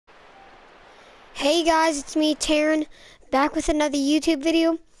Hey guys, it's me, Taryn, back with another YouTube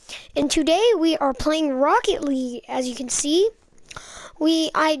video. And today we are playing Rocket League. As you can see,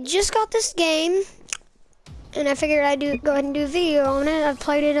 I just got this game, and I figured I'd go ahead and do a video on it. I've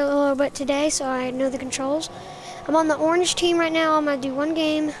played it a little bit today, so I know the controls. I'm on the orange team right now. I'm gonna do one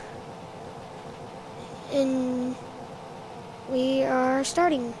game, and we are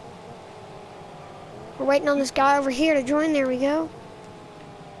starting. We're waiting on this guy over here to join. There we go.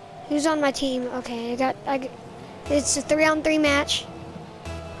 Who's on my team? Okay, it's a 3-on-3 match.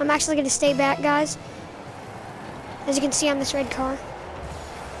 I'm actually gonna stay back, guys. As you can see on this red car.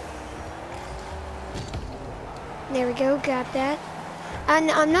 There we go, got that.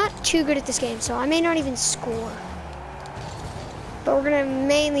 And I'm not too good at this game, so I may not even score. But we're gonna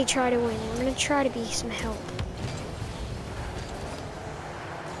mainly try to win. We're gonna try to be some help.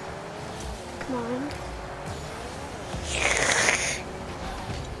 Come on.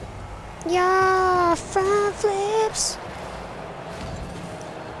 Yeah, front flips.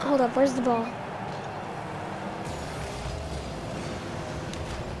 Hold up, where's the ball?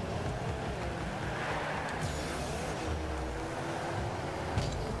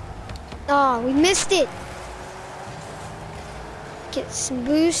 Oh, we missed it. Get some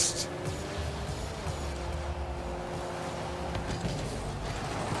boost.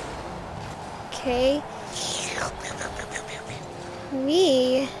 Okay.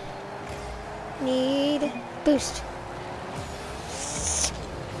 We need boost.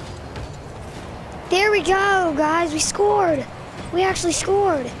 There we go, guys. We scored. We actually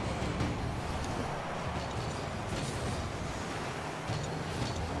scored.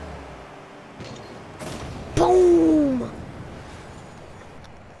 Boom.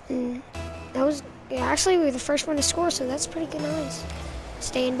 And that was, yeah, actually we were the first one to score, so that's pretty good. Nice.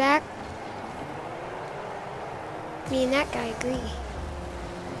 Staying back. Me and that guy agree.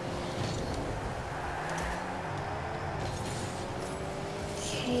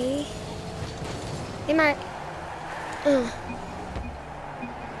 Okay. They might.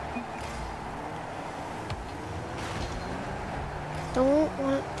 Don't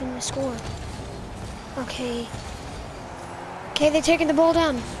want them to score. Okay. Okay, they're taking the ball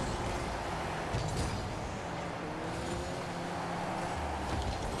down.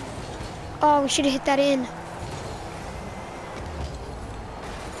 Oh, we should have hit that in.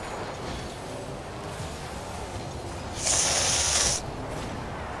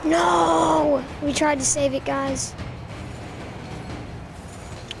 No! We tried to save it, guys.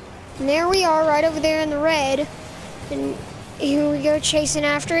 And there we are, right over there in the red. And here we go, chasing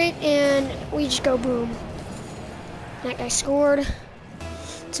after it, and we just go boom. That guy scored.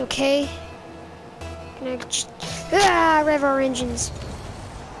 It's okay. Rev our engines.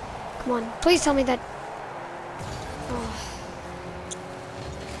 Come on, please tell me that. Oh.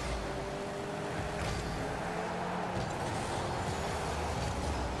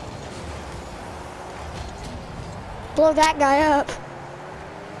 Blow that guy up.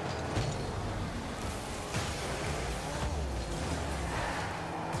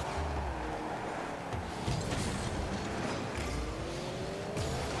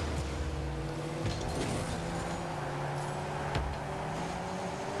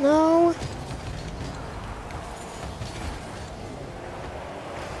 No.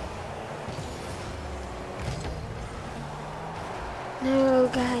 No,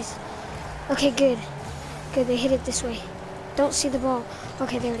 guys. Okay, good. Good, they hit it this way. Don't see the ball.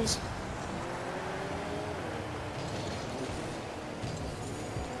 Okay, there it is.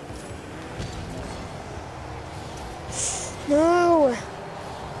 No!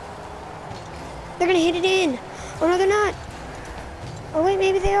 They're gonna hit it in! Oh no, they're not! Oh wait,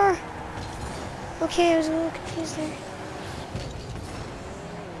 maybe they are. Okay, I was a little confused there.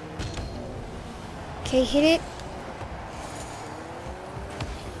 Okay, hit it.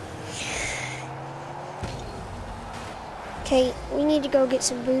 Okay, we need to go get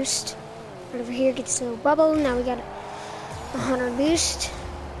some boost. Right over here, get this little bubble. Now we got 100 boost.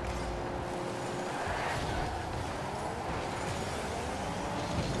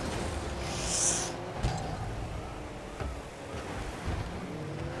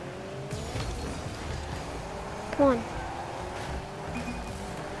 Come on.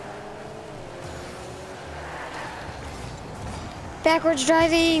 Backwards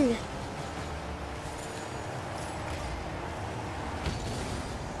driving.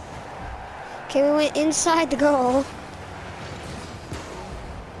 Okay, we went inside the goal.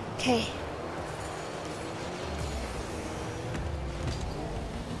 Okay.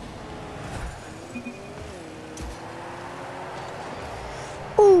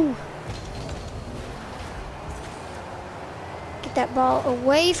 Ooh. Get that ball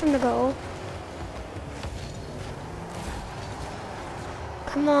away from the goal.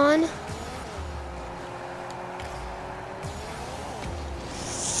 Come on.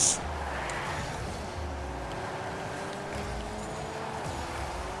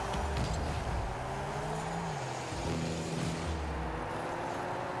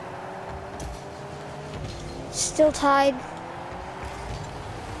 Still tied.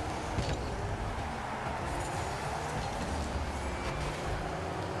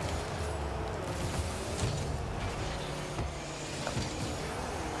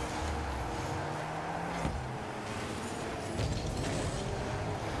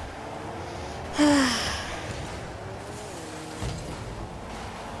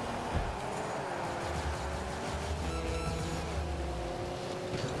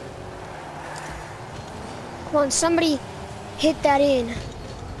 Come on, somebody hit that in.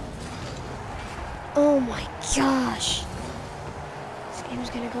 Oh my gosh. This game's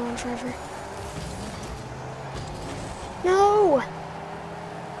gonna go on forever. No!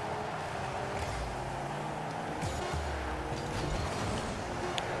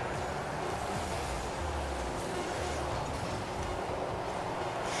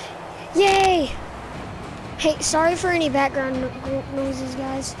 Yay! Hey, sorry for any background noises,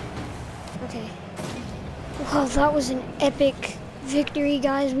 guys. Okay. Wow, that was an epic victory,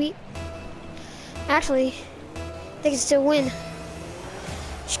 guys. Actually, they can still win.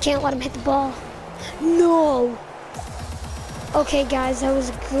 Just can't let them hit the ball. No! Okay, guys, that was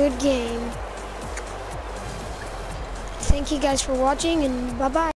a good game. Thank you guys for watching, and bye-bye.